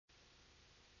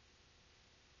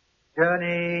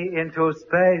Journey into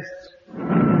space.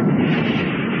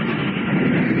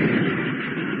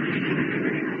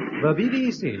 The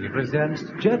BBC presents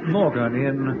Jet Morgan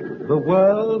in The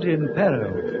World in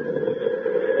Peril.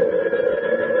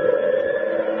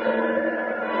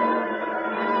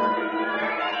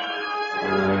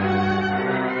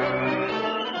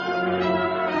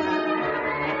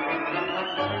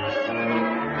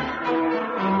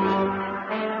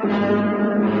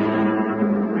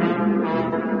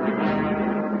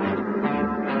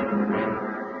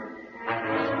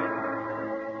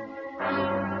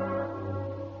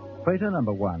 Freighter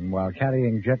number 1, while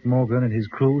carrying Jet Morgan and his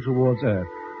crew towards Earth,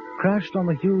 crashed on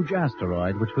the huge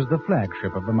asteroid which was the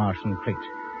flagship of the Martian fleet.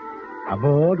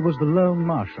 Aboard was the lone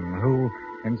Martian who,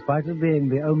 in spite of being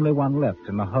the only one left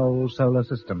in the whole solar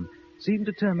system, seemed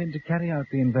determined to carry out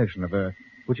the invasion of Earth,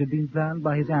 which had been planned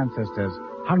by his ancestors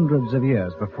hundreds of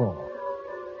years before.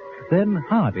 Then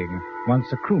Harding,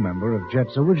 once a crew member of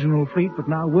Jet's original fleet but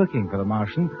now working for the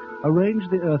Martian, arranged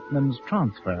the Earthman's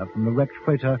transfer from the wrecked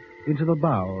freighter into the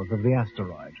bowels of the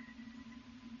asteroid.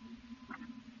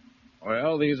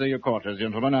 Well, these are your quarters,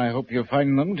 gentlemen. I hope you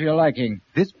find them to your liking.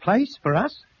 This place for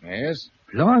us? Yes?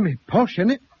 Blimey, posh, isn't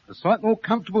it? A sight more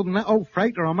comfortable than that old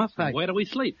freighter, I must say. Where do we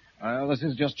sleep? Well, this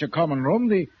is just your common room.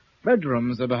 The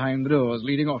bedrooms are behind the doors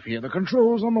leading off here. The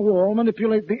controls on the wall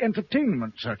manipulate the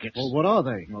entertainment circuits. Well, what are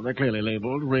they? Well, they're clearly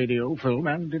labeled radio, film,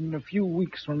 and in a few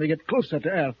weeks when we get closer to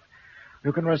Earth,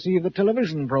 you can receive the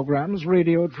television programs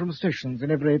radioed from stations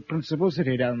in every principal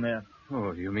city down there.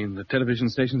 Oh, you mean the television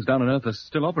stations down on Earth are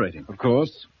still operating? Of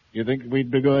course. You think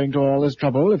we'd be going to all this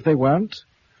trouble if they weren't?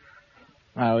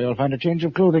 Now, you'll find a change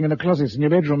of clothing in the closets in your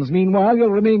bedrooms. Meanwhile,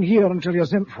 you'll remain here until you're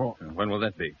sent for. When will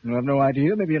that be? You have no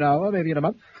idea. Maybe an hour, maybe in a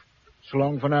month. So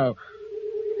long for now.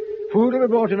 Food will be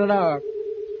brought in an hour.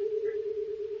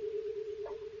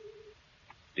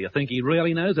 Do you think he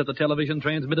really knows that the television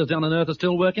transmitters down on Earth are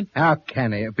still working? How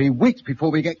can he? It'll be weeks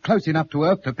before we get close enough to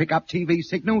Earth to pick up TV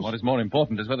signals. What is more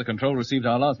important is whether Control received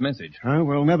our last message.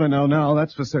 We'll never know now,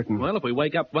 that's for certain. Well, if we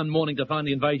wake up one morning to find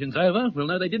the invasion's over, we'll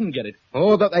know they didn't get it.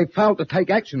 Or that they failed to take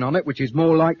action on it, which is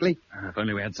more likely. If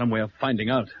only we had some way of finding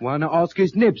out. Why not ask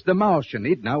his nibs, the Martian?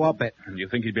 He'd know, I bet. And do you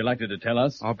think he'd be likely to tell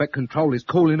us? I bet Control is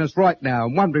calling us right now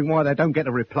and wondering why they don't get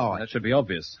a reply. That should be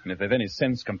obvious. And if they've any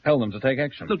sense, compel them to take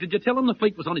action. Look, did you tell them the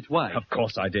fleet was on its way? Of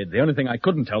course I did. The only thing I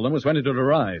couldn't tell them was when it would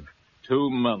arrive.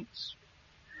 2 months.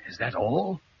 Is that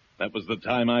all? That was the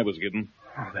time I was given.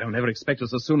 Oh, they'll never expect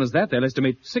us as soon as that. They'll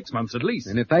estimate 6 months at least.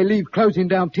 And if they leave closing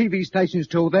down TV stations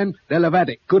till then, they'll have had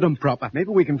it good and proper. Maybe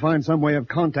we can find some way of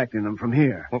contacting them from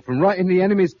here. What, from right in the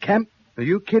enemy's camp? Are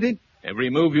you kidding? Every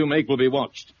move you make will be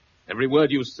watched. Every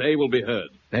word you say will be heard.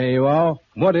 There you are.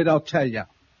 What did I tell you?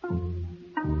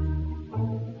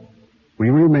 We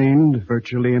remained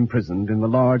virtually imprisoned in the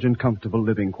large and comfortable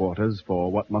living quarters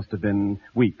for what must have been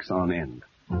weeks on end.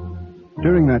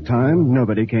 During that time,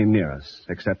 nobody came near us,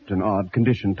 except an odd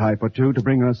condition type or two to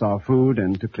bring us our food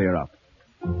and to clear up.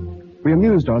 We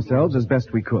amused ourselves as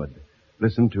best we could,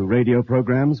 listened to radio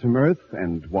programs from Earth,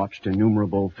 and watched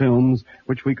innumerable films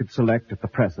which we could select at the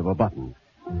press of a button.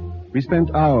 We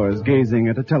spent hours gazing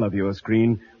at a televiewer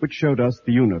screen which showed us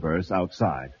the universe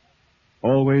outside.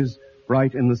 Always,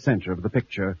 right in the center of the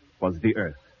picture, was the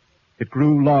Earth. It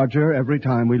grew larger every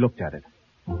time we looked at it.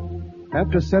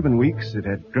 After 7 weeks, it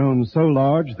had grown so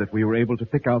large that we were able to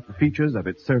pick out the features of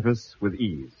its surface with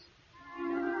ease.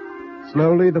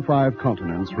 Slowly, the 5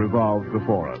 continents revolved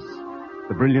before us.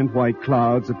 The brilliant white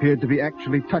clouds appeared to be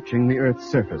actually touching the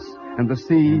Earth's surface, and the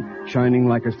sea, shining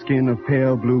like a skin of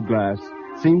pale blue glass,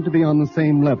 seemed to be on the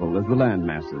same level as the land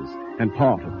masses, and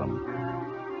part of them.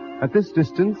 At this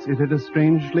distance, it had a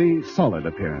strangely solid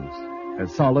appearance,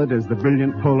 as solid as the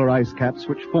brilliant polar ice caps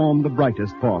which form the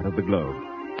brightest part of the globe.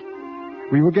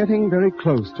 We were getting very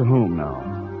close to home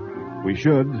now. We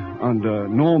should, under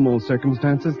normal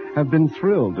circumstances, have been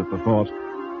thrilled at the thought,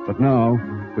 but now,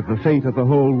 with the fate of the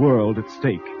whole world at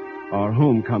stake, our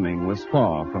homecoming was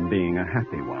far from being a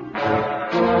happy one.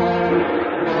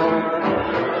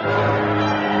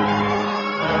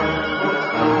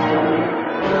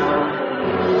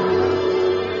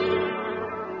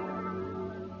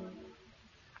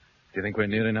 Do you think we're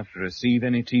near enough to receive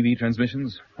any TV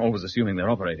transmissions? Always assuming they're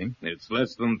operating. It's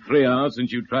less than 3 hours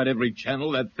since you tried every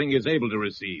channel that thing is able to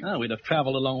receive. Oh, we'd have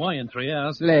traveled a long way in 3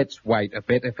 hours. Let's wait a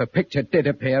bit. If a picture did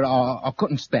appear, I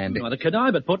couldn't stand it. Well, the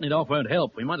Kadai, but putting it off won't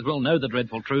help. We might as well know the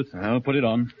dreadful truth. I'll put it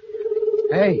on.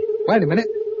 Hey, wait a minute.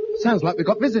 Sounds like we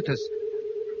got visitors.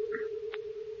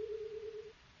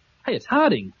 Hey, it's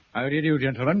Harding. How do you do,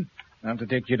 gentlemen? I'm to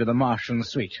take you to the Martian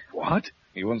suite. What?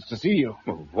 He wants to see you.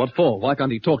 Well, what for? Why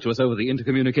can't he talk to us over the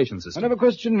intercommunication I system? never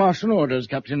question Martian orders,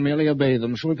 Captain. Merely obey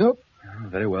them. Shall we go?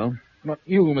 Very well. Not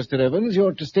you, Mr. Evans.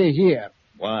 You're to stay here.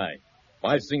 Why?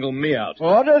 Why single me out?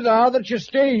 Orders are that you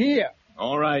stay here.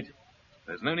 All right.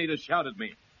 There's no need to shout at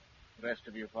me. The rest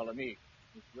of you follow me.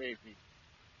 This way, please.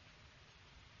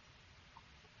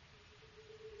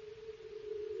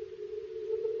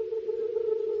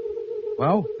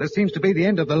 Well, this seems to be the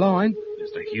end of the line.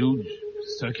 Just a huge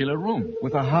circular room.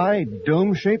 With a high,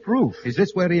 dome-shaped roof. Is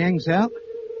this where he hangs out?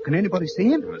 Can anybody see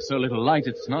him? There's so little light,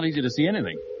 it's not easy to see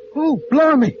anything. Oh,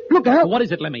 blimey. Look out. What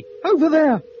is it, Lemmy? Over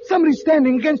there. Somebody's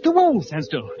standing against the wall. Stand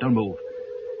still. Don't move.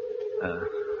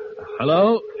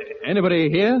 Hello? Anybody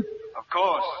here? Of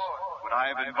course. Would I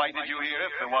have invited you here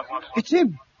if there wasn't? It's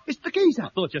him. It's the geezer. I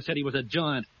thought you said he was a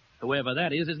giant. Whoever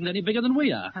that is isn't any bigger than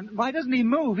we are. And why doesn't he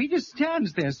move? He just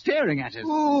stands there staring at us.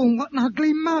 Oh, what an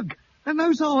ugly mug. And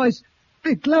those eyes.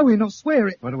 They're glowing, I'll swear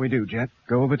it. What do we do, Jet?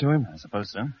 Go over to him? I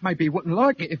suppose so. Maybe he wouldn't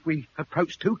like it if we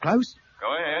approached too close.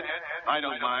 Go ahead. I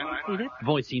don't mind. That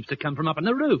voice seems to come from up on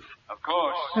the roof. Of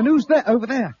course. And who's that over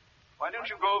there? Why don't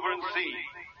you go over and see?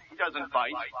 He doesn't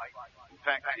bite. In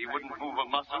fact, he wouldn't move a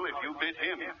muscle if you bit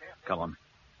him. Come on.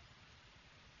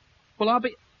 Well, I'll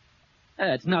be...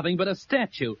 it's nothing but a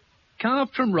statue.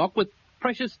 Carved from rock with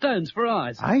precious stones for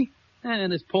eyes. Eh?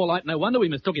 And this poor light, no wonder we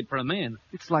mistook it for a man.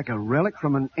 It's like a relic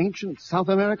from an ancient South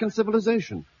American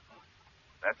civilization.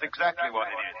 That's exactly what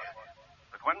it is.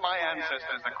 But when my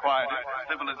ancestors acquired it, the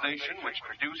civilization which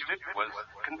produced it was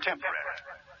contemporary.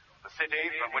 The city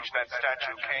from which that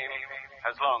statue came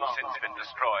has long since been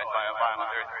destroyed by a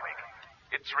violent earthquake.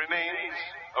 Its remains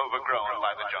overgrown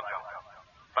by the jungle.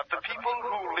 But the people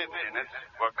who lived in it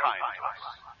were kind to us.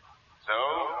 So,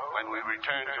 when we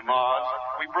returned to Mars,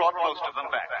 we brought most of them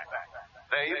back.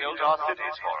 They built our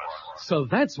cities for us. So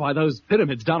that's why those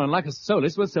pyramids down on Lacus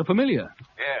Solis were so familiar.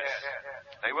 Yes,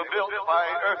 they were built by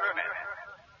Earthmen.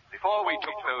 Before we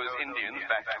took those Indians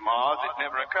back to Mars, it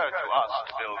never occurred to us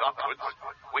to build upwards.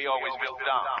 We always built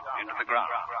down, into the ground.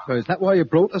 So is that why you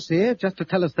brought us here, just to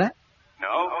tell us that?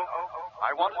 No,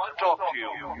 I wanted to talk to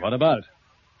you. What about?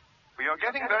 We are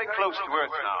getting very close to Earth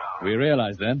now. We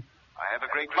realize then. I have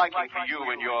a great liking for you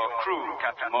and your crew,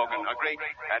 Captain Morgan. A great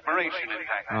admiration, in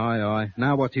fact. Aye, aye.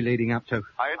 Now what's he leading up to?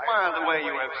 I admire the way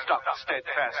you have stuck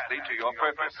steadfastly to your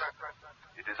purpose.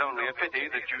 It is only a pity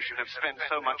that you should have spent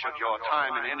so much of your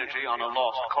time and energy on a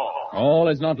lost cause. All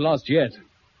is not lost yet.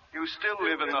 You still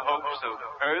live in the hopes of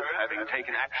Earth having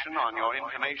taken action on your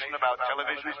information about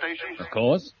television stations? Of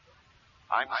course.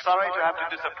 I'm sorry to have to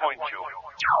disappoint you.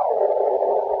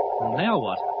 Now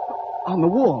what? On the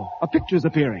wall, a picture's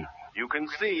appearing. You can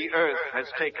see Earth has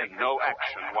taken no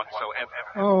action whatsoever.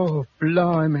 Oh,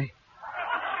 blimey.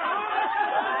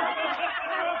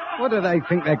 What do they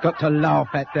think they've got to laugh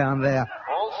at down there?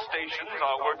 All stations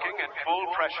are working at full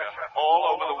pressure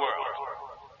all over the world.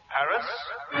 Paris,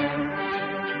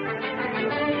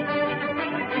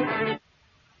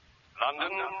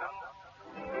 London,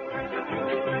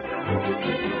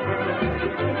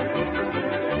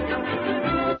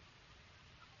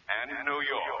 and New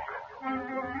York.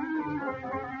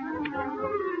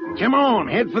 Come on,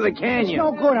 head for the canyon.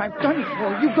 No good. I've done it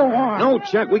for you. Go on. No,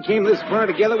 Chuck, we came this far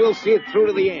together. We'll see it through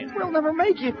to the end. We'll never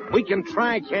make it. We can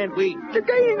try, can't we? They're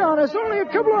gaining on us. Only a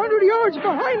couple of 100 yards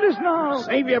behind us now.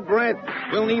 Save your breath.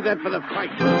 We'll need that for the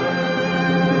fight.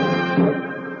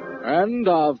 End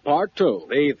of part 2.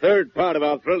 The third part of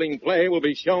our thrilling play will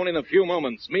be shown in a few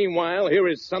moments. Meanwhile, here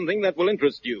is something that will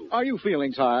interest you. Are you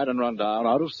feeling tired and run down,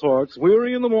 out of sorts,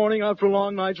 weary in the morning after a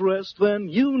long night's rest? Then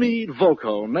you need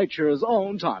Voco, nature's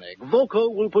own tonic. Voco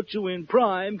will put you in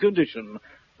prime condition.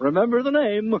 Remember the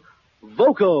name,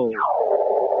 Voco.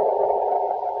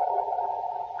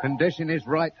 Condition is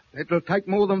right. It'll take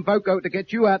more than Voco to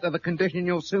get you out of the condition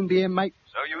you'll soon be in, mate.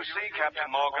 So you see, Captain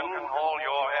Morgan, all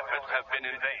your efforts have been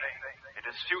in vain. It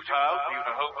is futile for you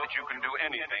to hope that you can do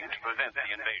anything to prevent the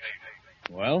invasion.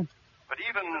 Well? But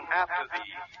even after the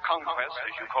conquest,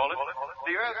 as you call it,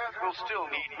 the Earth will still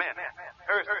need men,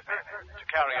 Earthmen, to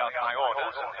carry out my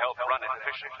orders and help run it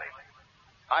efficiently.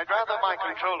 I'd rather my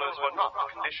controllers were not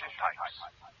condition types.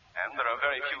 And there are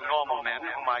very few normal men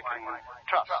whom I can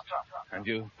trust. And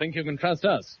you think you can trust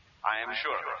us? I am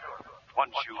sure,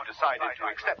 once you've decided to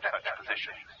accept such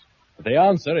positions. The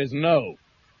answer is no.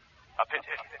 A pity.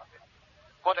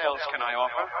 What else can I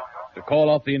offer? To call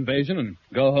off the invasion and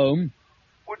go home?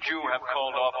 Would you have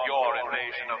called off your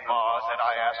invasion of Mars had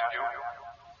I asked you?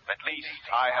 At least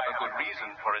I have a good reason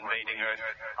for invading Earth.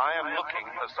 I am looking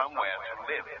for somewhere to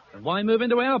live. And why move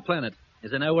into our planet?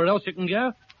 Is there nowhere else you can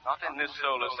go? Not in this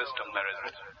solar system, there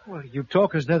isn't. Well, you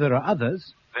talk as though there are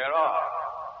others. There are.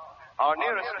 Our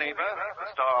nearest neighbor, the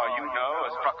star you know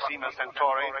as Proxima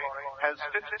Centauri, has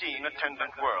 15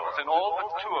 attendant worlds, and all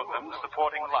but 2 of them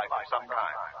supporting life of some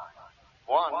kind.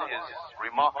 One is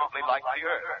remarkably like the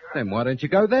Earth. Then why don't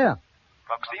you go there?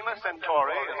 Proxima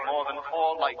Centauri is more than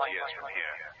 4 light years from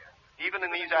here. Even in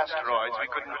these asteroids, we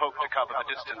couldn't hope to cover the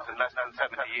distance in less than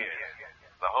 70 years.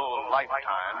 The whole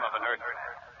lifetime of an Earthman.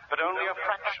 But only a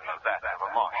fraction of that of a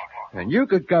Martian. Then you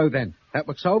could go then. That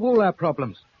would solve all our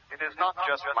problems. It is not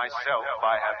just myself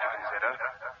I have to consider.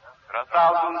 There are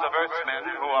thousands of Earthmen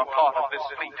who are part of this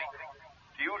fleet.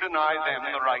 Do you deny them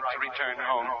the right to return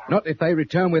home? Not if they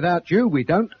return without you, we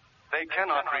don't. They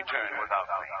cannot return without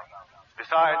me.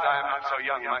 Besides, I am not so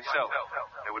young myself.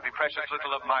 There would be precious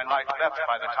little of my life left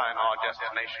by the time our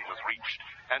destination was reached,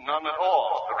 and none at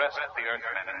all of the rest of the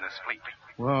Earthmen in this fleet.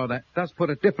 Well, that does put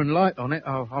a different light on it,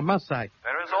 I must say.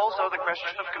 There is also the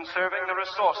question of conserving the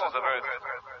resources of Earth.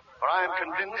 For I am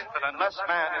convinced that unless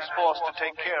man is forced to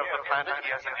take care of the planet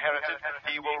he has inherited,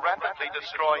 he will rapidly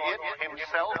destroy it,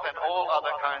 himself, and all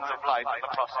other kinds of life in the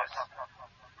process.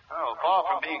 Oh, far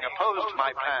from being opposed to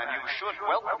my plan, you should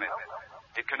welcome it.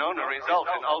 It can only result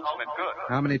in ultimate good.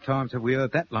 How many times have we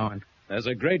heard that line?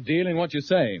 There's a great deal in what you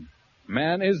say.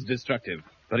 Man is destructive,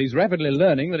 but he's rapidly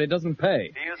learning that it doesn't pay.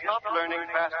 He is not learning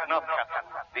fast enough, Captain.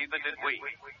 Neither did we.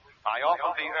 I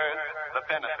offer the Earth the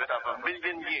benefit of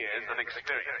 1,000,000 years of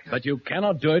experience. But you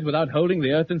cannot do it without holding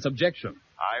the Earth in subjection.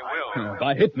 I will.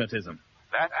 By hypnotism.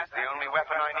 That is the only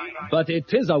weapon I need. But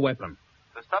it is a weapon.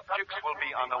 The subjects will be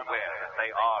unaware that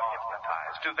they are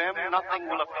hypnotized. To them, nothing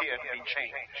will appear to be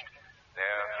changed.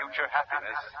 Their future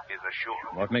happiness is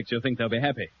assured. What makes you think they'll be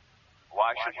happy?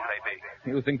 Why shouldn't they be?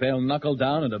 You think they'll knuckle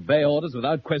down and obey orders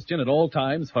without question at all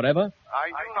times, forever? I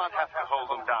do not have to hold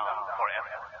them down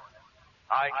forever.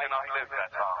 I cannot live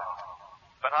that long.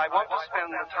 But I want to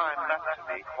spend the time left to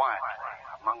me quietly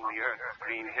among the Earth's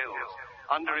green hills,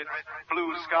 under its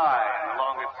blue sky and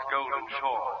along its golden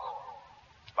shores.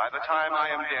 By the time I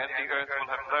am dead, the Earth will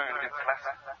have learned its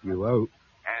lesson. You hope.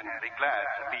 And be glad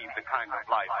to lead the kind of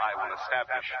life I will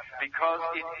establish, because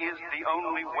it is the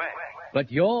only way.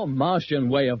 But your Martian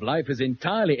way of life is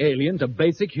entirely alien to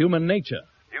basic human nature.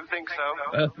 You think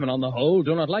so? Earthmen, on the whole,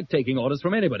 do not like taking orders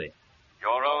from anybody.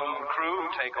 Your own crew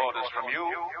take orders from you.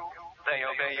 They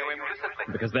obey you implicitly.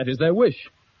 Because that is their wish.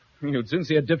 You'd soon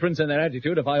see a difference in their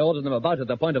attitude if I ordered them about at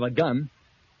the point of a gun.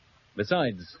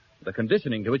 Besides, the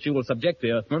conditioning to which you will subject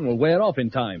the Earthmen will wear off in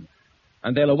time.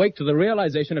 And they'll awake to the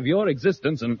realization of your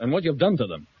existence and what you've done to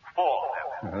them.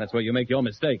 Well, that's where you make your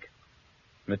mistake.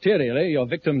 Materially, your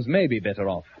victims may be better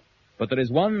off. But there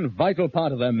is one vital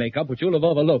part of their makeup which you'll have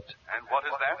overlooked. And what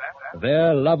is that?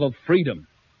 Their love of freedom.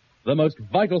 The most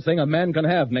vital thing a man can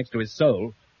have next to his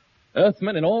soul.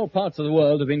 Earthmen in all parts of the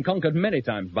world have been conquered many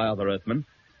times by other Earthmen.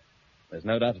 There's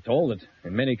no doubt at all that,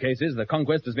 in many cases, the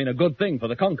conquest has been a good thing for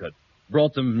the conquered.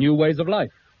 Brought them new ways of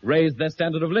life. Raised their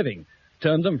standard of living.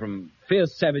 Turned them from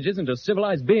fierce savages into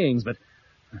civilized beings, but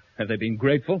have they been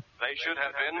grateful? They should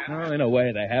have been. Oh, in a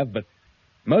way they have, but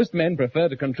most men prefer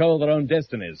to control their own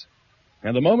destinies.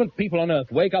 And the moment people on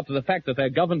Earth wake up to the fact that they're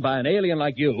governed by an alien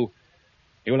like you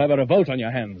will have a revolt on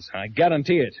your hands. I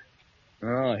guarantee it.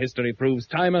 Oh, history proves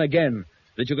time and again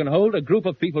that you can hold a group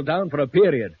of people down for a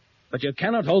period, but you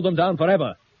cannot hold them down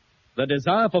forever. The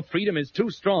desire for freedom is too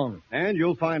strong. And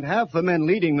you'll find half the men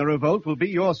leading the revolt will be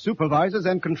your supervisors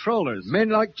and controllers. Men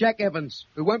like Jack Evans,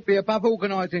 who won't be above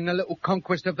organizing a little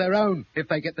conquest of their own if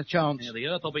they get the chance. Yeah, the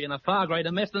Earth will be in a far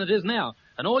greater mess than it is now,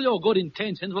 and all your good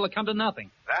intentions will have come to nothing.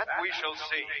 That we shall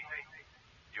see.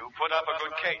 You put up a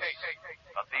good case,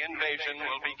 but the invasion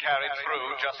will be carried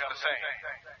through just the same.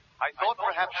 I thought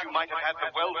perhaps you might have had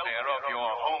the welfare of your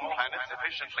home planet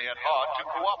sufficiently at heart to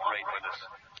cooperate with us.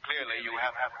 Clearly you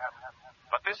haven't.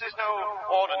 But this is no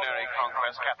ordinary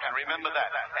conquest, Captain. Remember that.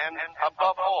 And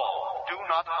above all, do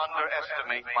not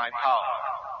underestimate my power.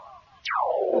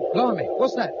 Oh, blimey,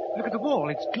 what's that? Look at the wall.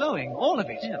 It's glowing, all of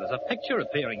it. Yeah, there's a picture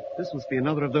appearing. This must be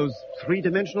another of those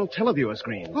three-dimensional televiewer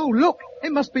screens. Oh, look,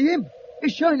 it must be him.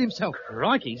 He's showing himself.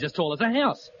 Crikey, he's as tall as a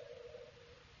house.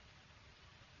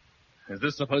 Is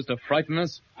this supposed to frighten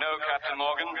us? No, Captain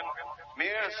Morgan.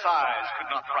 Mere size could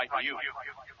not frighten you.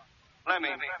 Lemmy,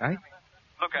 Eh?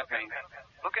 look at me.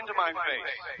 Look into my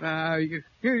face.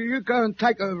 You go and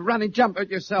take a running jump at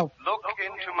yourself. Look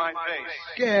into my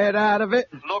face. Get out of it.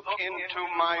 Look into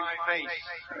my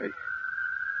face.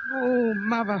 Oh,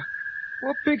 Mother,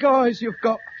 what big eyes you've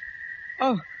got.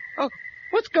 Oh,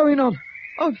 what's going on?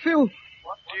 I feel...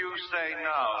 What do you say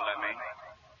now, Lemmy?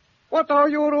 What are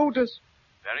your orders?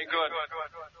 Very good.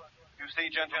 You see,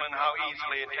 gentlemen, how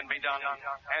easily it can be done.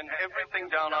 And everything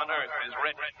down on Earth is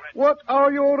ready. What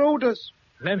are your orders?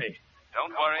 Lemmy,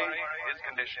 Don't worry, his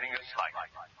conditioning is slight.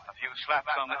 A few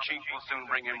slaps on the cheek will soon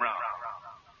bring him round.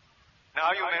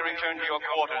 Now you may return to your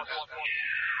quarters.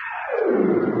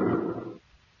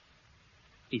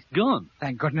 He's gone.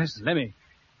 Thank goodness. Lemmy.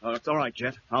 Oh, it's all right,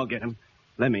 Jet. I'll get him.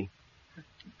 Lemmy.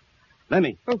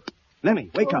 Lemmy. Oh.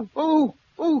 Lemmy, wake up. Oh,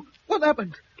 what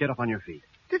happened? Get up on your feet.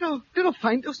 Did I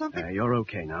faint or something? You're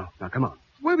okay now. Now, come on.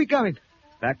 Where are we going?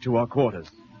 Back to our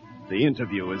quarters. The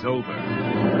interview is over.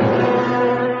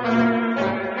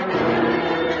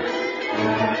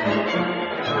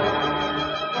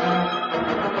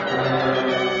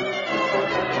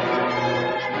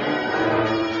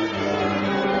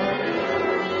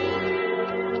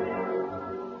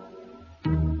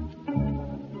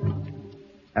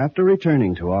 After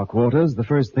returning to our quarters, the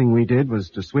first thing we did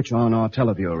was to switch on our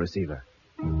teleview receiver.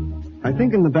 I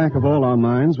think in the back of all our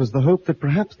minds was the hope that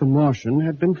perhaps the Martian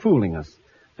had been fooling us,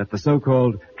 that the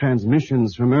so-called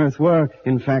transmissions from Earth were,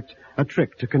 in fact, a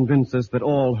trick to convince us that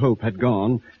all hope had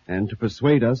gone and to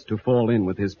persuade us to fall in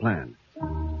with his plan.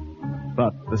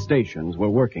 But the stations were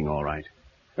working all right.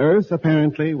 Earth,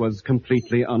 apparently, was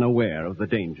completely unaware of the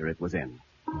danger it was in.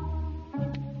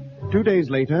 2 days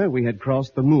later, we had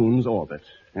crossed the moon's orbit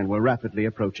and were rapidly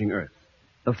approaching Earth.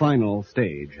 The final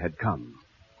stage had come.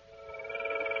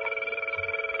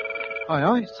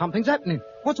 Aye, something's happening.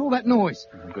 What's all that noise?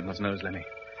 Goodness knows, Lemmy.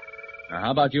 Now,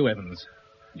 how about you, Evans?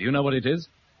 Do you know what it is?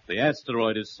 The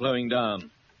asteroid is slowing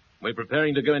down. We're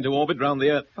preparing to go into orbit round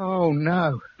the Earth. Oh,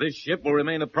 no. This ship will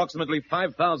remain approximately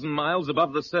 5,000 miles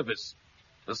above the surface.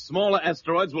 The smaller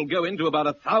asteroids will go into about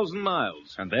 1,000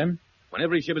 miles. And then? When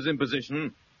every ship is in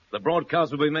position, the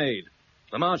broadcast will be made.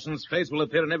 The Martian's face will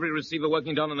appear in every receiver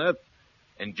working down on Earth.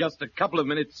 In just a couple of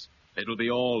minutes, it'll be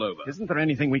all over. Isn't there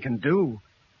anything we can do?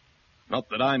 Not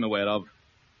that I'm aware of.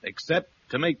 Except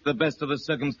to make the best of the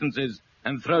circumstances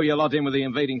and throw your lot in with the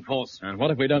invading force. And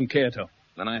what if we don't care to?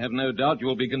 Then I have no doubt you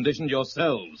will be conditioned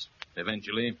yourselves,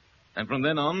 eventually. And from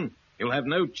then on, you'll have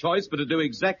no choice but to do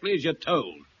exactly as you're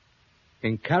told.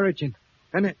 Encouraging,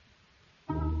 isn't it?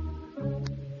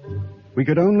 We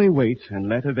could only wait and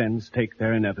let events take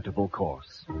their inevitable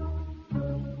course.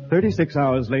 36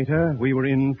 hours later, we were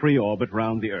in free orbit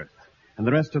round the Earth, and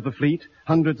the rest of the fleet,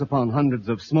 hundreds upon hundreds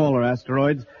of smaller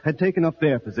asteroids, had taken up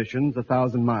their positions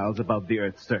 1,000 miles above the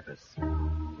Earth's surface.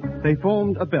 They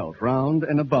formed a belt round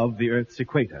and above the Earth's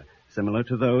equator, similar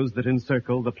to those that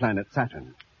encircle the planet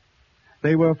Saturn.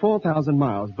 They were 4,000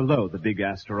 miles below the big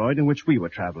asteroid in which we were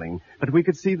traveling, but we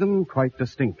could see them quite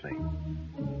distinctly.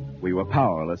 We were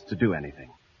powerless to do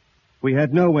anything. We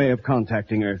had no way of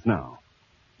contacting Earth now.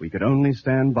 We could only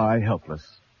stand by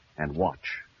helpless and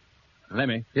watch.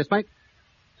 Lemmy. Yes, mate?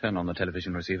 Turn on the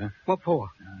television receiver. What for?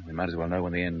 We might as well know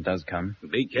when the end does come.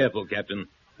 Be careful, Captain.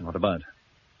 What about?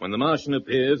 When the Martian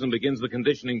appears and begins the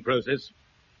conditioning process,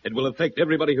 it will affect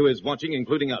everybody who is watching,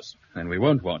 including us. And we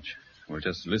won't watch. We'll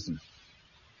just listen.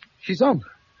 She's on.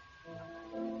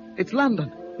 It's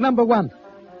London, #1.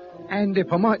 And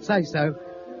if I might say so,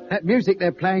 that music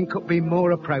they're playing could be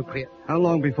more appropriate. How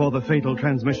long before the fatal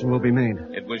transmission will be made?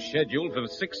 It was scheduled for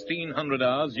 1600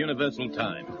 hours Universal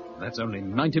Time. That's only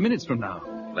 90 minutes from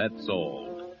now. That's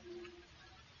all.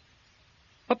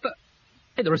 What the...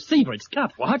 Hey, the receiver, it's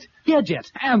cut. What? Yeah,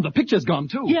 Jet. And the picture's gone,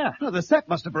 too. Yeah. Oh, the set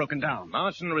must have broken down.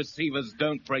 Martian receivers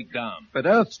don't break down. But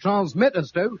Earth's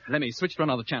transmitters do. Lemmy, switch to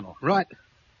another channel. Right.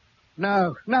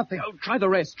 No, nothing. Oh, try the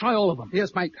rest. Try all of them.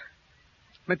 Yes, mate.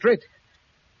 Madrid.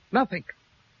 Nothing.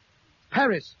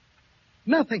 Paris.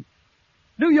 Nothing.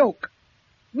 New York.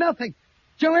 Nothing.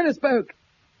 Johannesburg.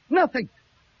 Nothing.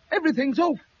 Everything's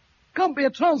off. Can't be a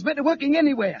transmitter working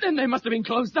anywhere. Then they must have been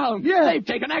closed down. Yeah. They've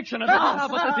taken action at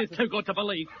last. But this is too good to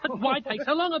believe. But why take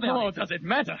so long about it? Does it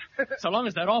matter? So long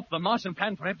as they're off, the Martian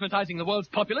plan for hypnotizing the world's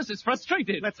populace is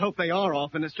frustrated. Let's hope they are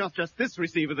off, and it's just this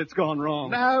receiver that's gone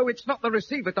wrong. No, it's not the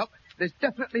receiver, Doc. There's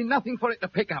definitely nothing for it to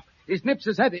pick up. His nips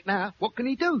has had it now. What can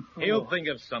he do? He'll think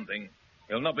of something.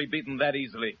 He'll not be beaten that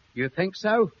easily. You think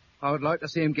so? I would like to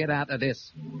see him get out of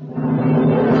this.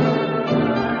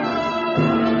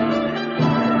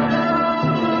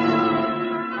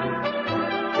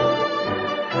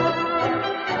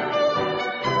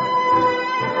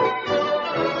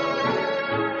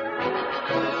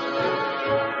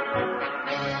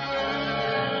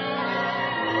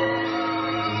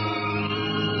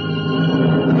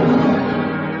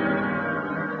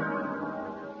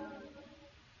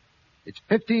 It's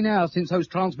 15 hours since those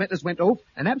transmitters went off,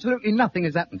 and absolutely nothing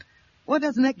has happened. Why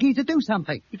doesn't that geezer do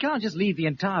something? You can't just leave the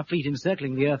entire fleet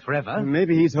encircling the Earth forever.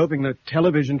 Maybe he's hoping the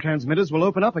television transmitters will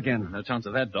open up again. No chance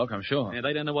of that, Doc, I'm sure. Yeah,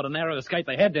 they don't know what a narrow escape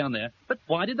they had down there. But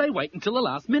why did they wait until the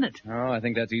last minute? Oh, I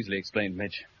think that's easily explained,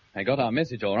 Mitch. They got our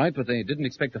message all right, but they didn't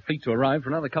expect the fleet to arrive for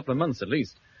another couple of months at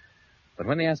least. But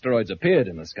when the asteroids appeared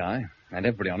in the sky, and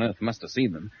everybody on Earth must have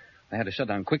seen them, they had to shut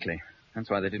down quickly. That's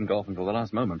why they didn't go off until the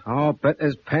last moment. Oh, but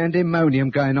there's pandemonium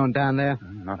going on down there.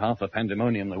 Not half the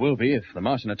pandemonium there will be if the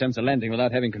Martian attempts a landing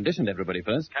without having conditioned everybody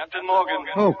first. Captain Morgan.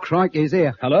 Oh, crikey, he's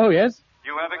here. Hello, yes?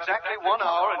 You have exactly 1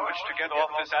 hour in which to get off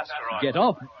this asteroid. Get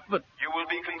off? But You will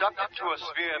be conducted to a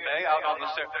sphere bay out on the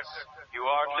surface. You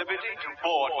are at liberty to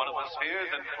board one of the spheres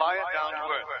and fly it down to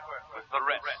Earth with the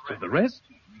rest. with the rest?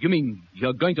 You mean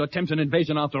you're going to attempt an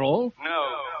invasion after all? No,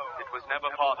 it was never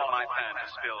part of my plan to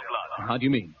spill blood. How do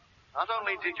you mean? Not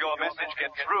only did your message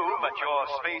get through, but your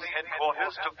space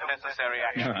headquarters took the necessary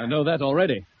action. I know that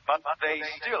already. But they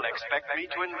still expect me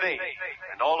to invade.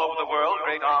 And all over the world,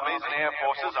 great armies and air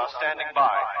forces are standing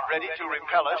by, ready to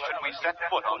repel us should we set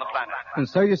foot on the planet. And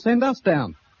so you send us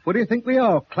down. What do you think we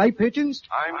are, clay pigeons?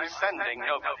 I'm sending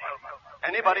nobody.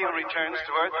 Anybody who returns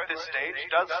to Earth at this stage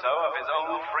does so of his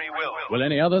own free will. Will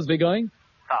any others be going?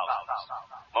 Thousands.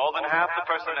 More than half the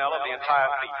personnel of the entire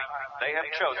fleet. They have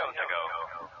chosen to go.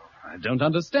 I don't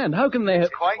understand. How can they have...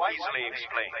 It's quite easily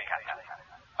explained, Captain.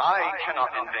 I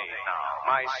cannot invade now.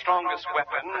 My strongest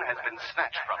weapon has been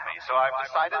snatched from me, so I've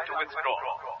decided to withdraw.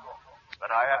 But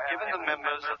I have given the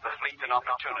members of the fleet an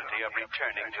opportunity of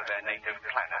returning to their native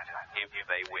planet, if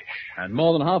they wish. And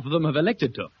more than half of them have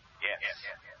elected to. Yes.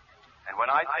 And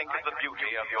when I think of the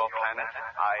beauty of your planet,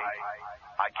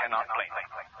 I cannot blame them.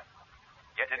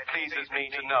 Yet it pleases me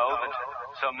to know that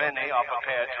so many are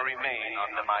prepared to remain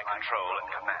under my control and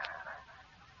command.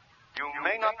 You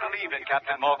may not believe it,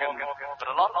 Captain Morgan, but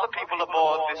a lot of the people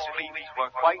aboard this fleet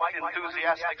were quite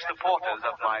enthusiastic supporters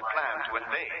of my plan to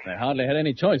invade. They hardly had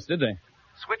any choice, did they?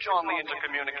 Switch on the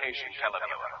intercommunication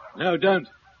televiewer. No, don't.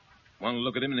 One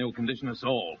look at him and he'll condition us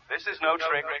all. This is no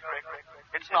trick.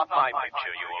 It's not my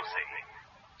picture, you will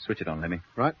see. Switch it on, Lemmy.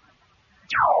 Right.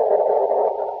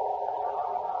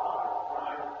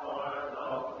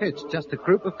 It's just a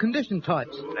group of condition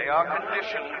types. They are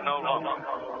conditioned no longer.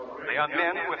 They are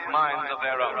men with minds of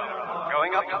their own,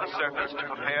 going up to the surface to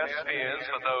prepare spheres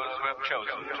for those who have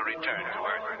chosen to return to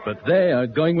Earth. But they are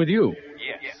going with you.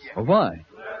 Yes. Why?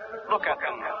 Look at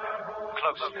them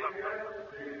closely.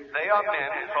 They are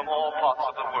men from all parts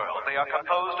of the world. They are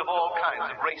composed of all kinds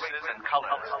of races and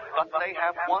colors, but they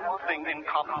have one thing in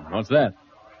common. What's that?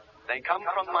 They come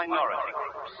from minority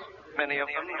groups. Many of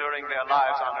them, during their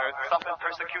lives on Earth, suffered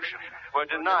persecution, were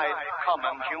denied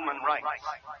common human rights.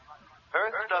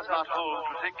 Earth does not hold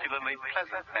particularly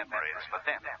pleasant memories for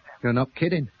them. You're not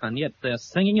kidding. And yet they're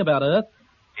singing about Earth.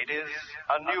 It is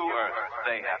a new Earth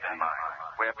they have in mind,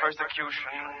 where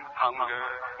persecution, hunger,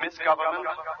 misgovernment,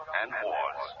 and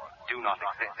wars do not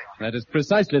exist. That is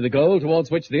precisely the goal towards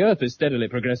which the Earth is steadily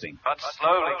progressing. But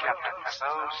slowly, Captain,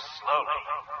 so slowly.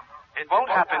 It won't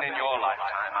happen in your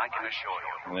lifetime, I can assure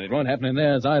you. Well, it won't happen in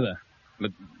theirs either.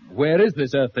 But where is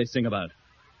this Earth they sing about?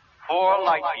 4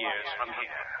 light years from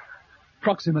here.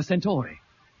 Proxima Centauri,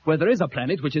 where there is a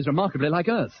planet which is remarkably like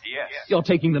Earth. Yes. You're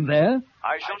taking them there?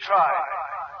 I shall try.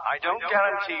 I don't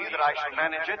guarantee that I shall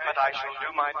manage it, but I shall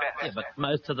do my best. Yeah, but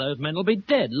most of those men will be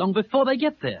dead long before they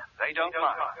get there. They don't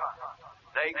mind.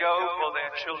 They go for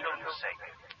their children's sake.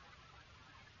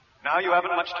 Now you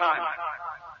haven't much time.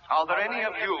 Are there any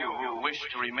of you who wish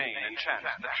to remain and chance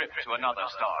the trip to another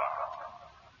star?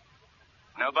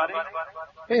 Nobody?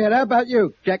 Here, how about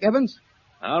you, Jack Evans?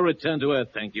 I'll return to Earth,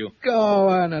 thank you. Go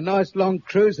on, a nice long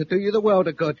cruise will do you the world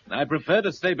of good. I prefer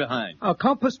to stay behind. I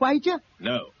can't persuade you?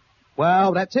 No.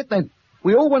 Well, that's it then.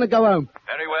 We all want to go home.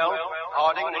 Very well.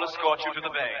 Harding will escort you to the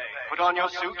bay. Put on your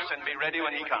suits and be ready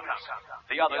when he comes.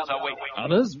 The others are waiting.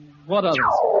 Others? What others?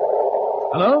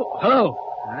 Hello? Hello?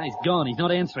 He's gone. He's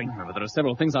not answering. But there are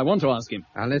several things I want to ask him.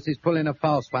 Unless he's pulling a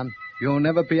fast one, you'll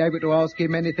never be able to ask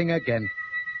him anything again.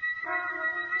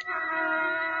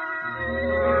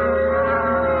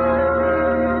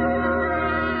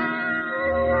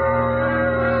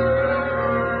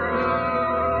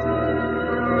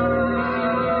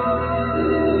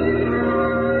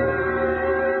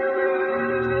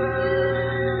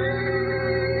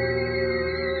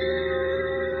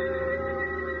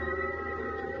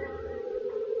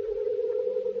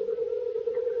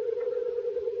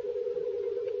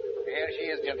 Here she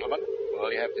is, gentlemen.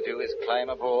 All you have to do is climb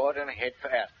aboard and head for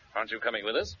Earth. Aren't you coming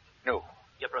with us? No.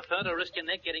 You prefer to risk your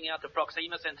neck getting out to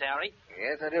Proxima Centauri?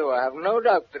 Yes, I do. I have no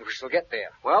doubt that we shall get there.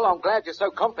 Well, I'm glad you're so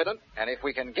confident. And if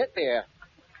we can get there,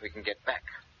 we can get back.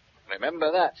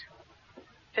 Remember that.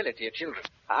 Tell it to your children.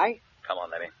 Aye? Come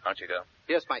on, Lemmy. Aren't you go?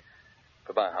 Yes, mate.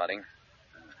 Goodbye, Harding.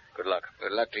 Good luck.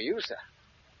 Good luck to you, sir.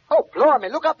 Oh, blimey,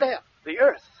 look up there. The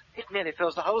Earth. It nearly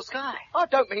fills the whole sky. I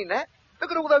don't mean that.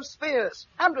 Look at all those spheres.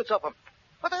 Hundreds of them.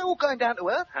 Are they all going down to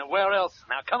Earth? And where else?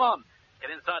 Now, come on. Get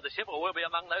inside the ship or we'll be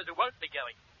among those who won't be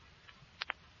going.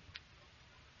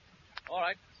 All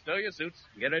right, stow your suits.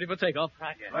 Get ready for takeoff.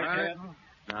 Right.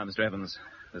 Now, Mr. Evans,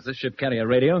 does this ship carry a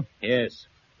radio? Yes,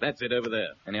 that's it over there.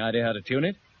 Any idea how to tune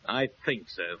it? I think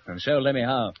so. And show Lemmy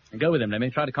how. And go with him,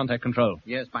 Lemmy. Try to contact control.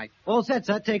 Yes, mate. All set,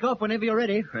 sir. Take off whenever you're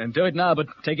ready. And do it now, but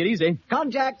take it easy.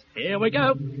 Contact. Here we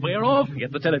go. We're off.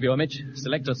 Get the televiewer, Mitch.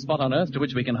 Select a spot on Earth to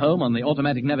which we can home on the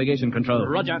automatic navigation control.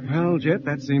 Roger. Well, Jet,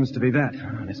 that seems to be that.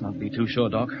 Let's not be too sure,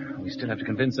 Doc. We still have to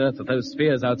convince Earth that those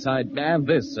spheres outside and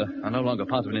this are no longer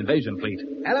part of an invasion fleet.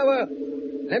 Hello, Earth.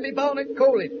 Lemmy Barnett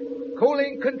calling.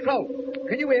 Calling control.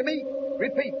 Can you hear me?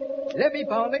 Repeat. Lemmy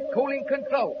Barnett calling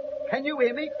control. Can you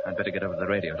hear me? I'd better get over to the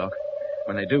radio, Doc.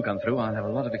 When they do come through, I'll have a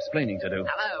lot of explaining to do.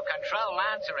 Hello, control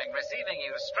answering, receiving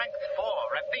you. Strength 4.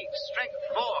 Repeat, strength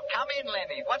 4. Come in,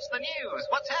 Lemmy. What's the news?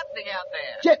 What's happening out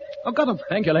there? Jet, I've got 'em.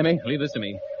 Thank you, Lemmy. Leave this to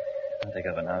me. I'll take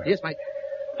over now. Yes, mate.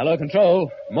 Hello,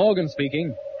 Control. Morgan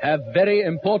speaking. Have very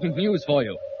important news for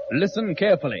you. Listen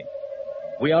carefully.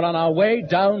 We are on our way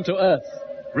down to Earth.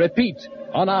 Repeat,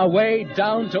 on our way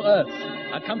down to Earth,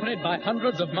 accompanied by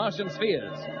hundreds of Martian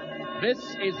spheres. This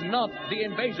is not the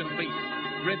invasion fleet.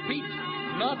 Repeat,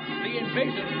 not the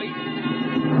invasion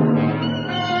fleet.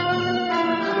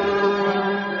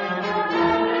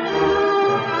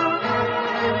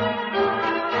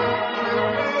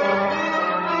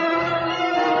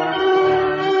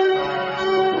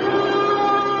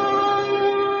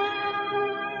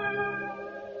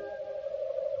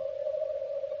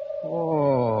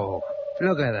 Oh,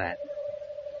 look at that.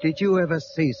 Did you ever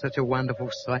see such a wonderful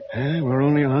sight? We're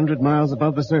only 100 miles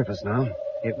above the surface now.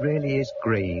 It really is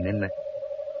green, isn't it?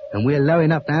 And we're low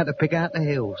enough now to pick out the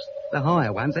hills. The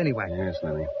higher ones, anyway. Yes,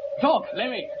 Lemmy. Doc,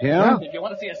 Lemmy. Yeah? If you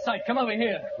want to see a sight, come over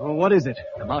here. Oh, what is it?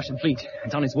 The Martian fleet.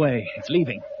 It's on its way. It's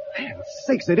leaving.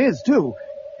 Sakes, it is, too.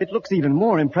 It looks even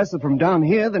more impressive from down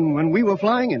here than when we were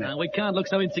flying in it. And we can't look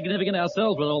so insignificant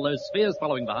ourselves with all those spheres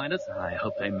following behind us. I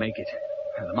hope they make it.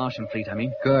 The Martian fleet, I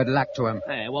mean. Good luck to 'em.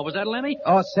 Hey, what was that, Lemmy?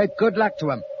 I said good luck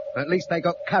to 'em. At least they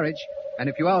got courage. And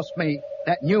if you ask me,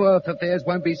 that new Earth of theirs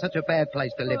won't be such a bad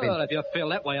place to live Well, in. if you feel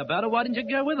that way about it, why didn't you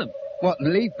go with them? What,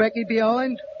 and leave Becky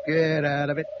behind? Get out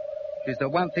of it. She's the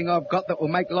one thing I've got that will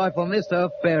make life on this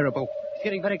Earth bearable. It's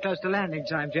getting very close to landing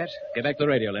time, Jet. Get back to the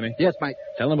radio, Lemmy. Yes, mate.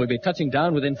 Tell them we'll be touching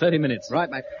down within 30 minutes. Right,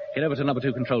 mate. Get over to number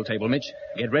 2 control table, Mitch.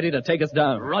 Get ready to take us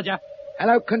down. Roger.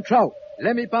 Hello, Control.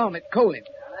 Lemmy Barnett calling.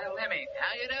 Hello, Lemmy.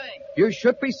 How you doing? You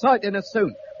should be sighting us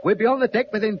soon. We'll be on the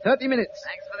deck within 30 minutes.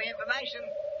 Thanks for the information.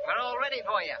 We're all ready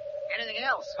for you. Anything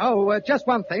else? Oh, just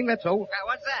one thing, that's all.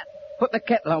 What's that? Put the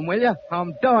kettle on, will you?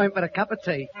 I'm dying for a cup of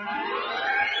tea.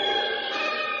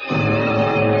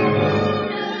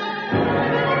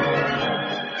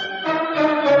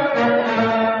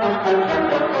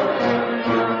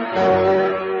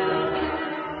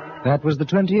 That was the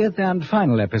 20th and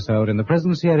final episode in the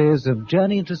present series of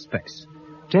Journey into Space.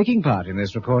 Taking part in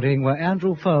this recording were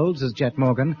Andrew Folds as Jet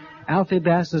Morgan, Alfie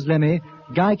Bass as Lemmy,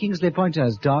 Guy Kingsley Pointer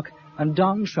as Doc, and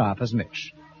Don Sharp as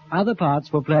Mitch. Other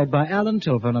parts were played by Alan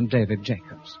Tilford and David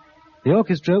Jacobs. The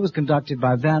orchestra was conducted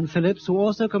by Van Phillips, who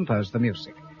also composed the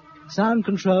music. Sound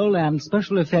control and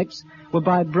special effects were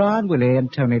by Brian Willey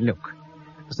and Tony Luke.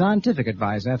 The scientific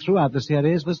advisor throughout the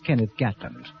series was Kenneth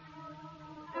Gatland.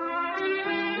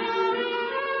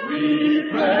 We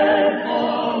pray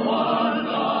for one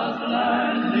last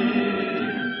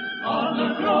landing on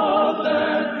the globe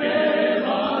that gave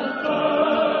us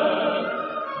birth.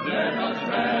 Let us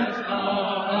rest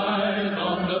our eyes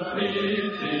on the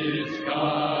pretty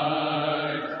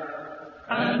skies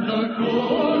and the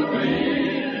cool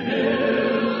green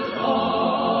hills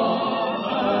of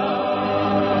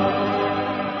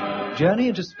earth. Journey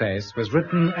into Space was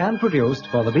written and produced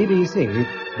for the BBC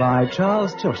by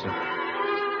Charles Tilson.